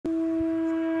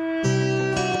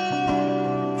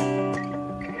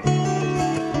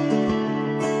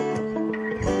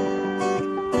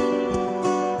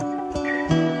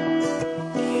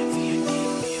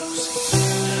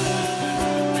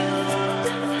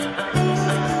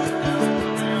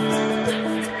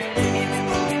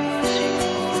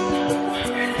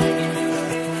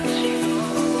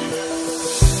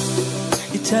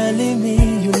only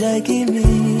me, you liking me.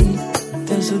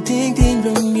 There's so ting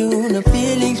from you, the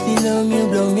feelings below you,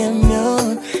 blow me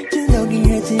out. You looking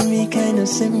hurting me, kind of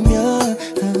similar.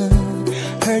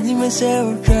 Hurting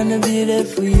myself, trying to be there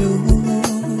for you.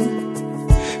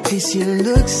 Cause you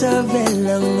look so very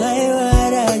long,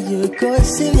 what are you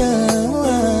causing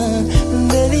now?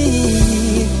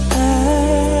 Baby,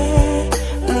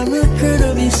 I'm not proud to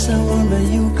be someone, but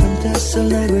you come to so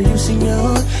like what you sing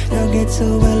out. Now get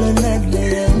so well on that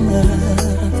later.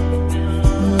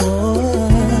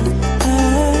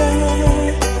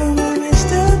 I'm always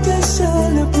still the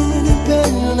soul of the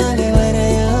pen. I get what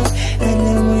I am, and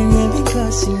then when you be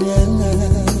causing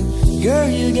you. Girl,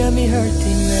 you got me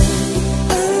hurting now.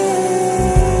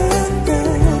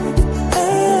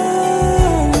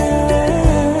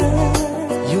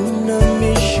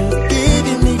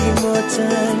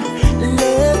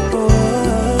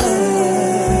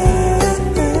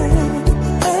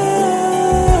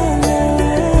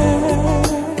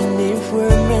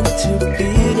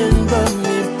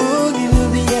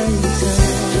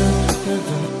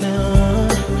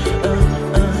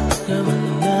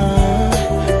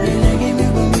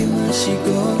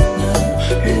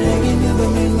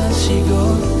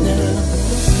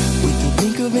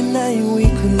 We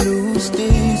could lose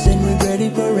this and regret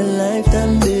it for a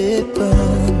lifetime, baby.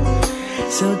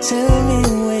 So tell me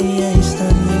where I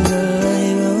stand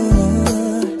alive.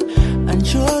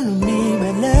 Control me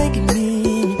by liking me.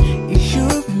 You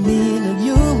should me, love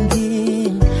you me.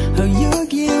 How you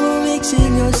give a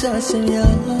mixing your sauce and oh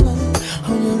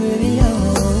my baby,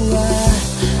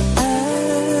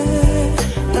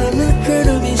 I'm not proud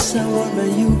to be someone, but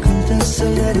you come to so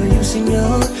that you sing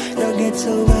your. Now get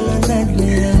so well on that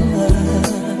man.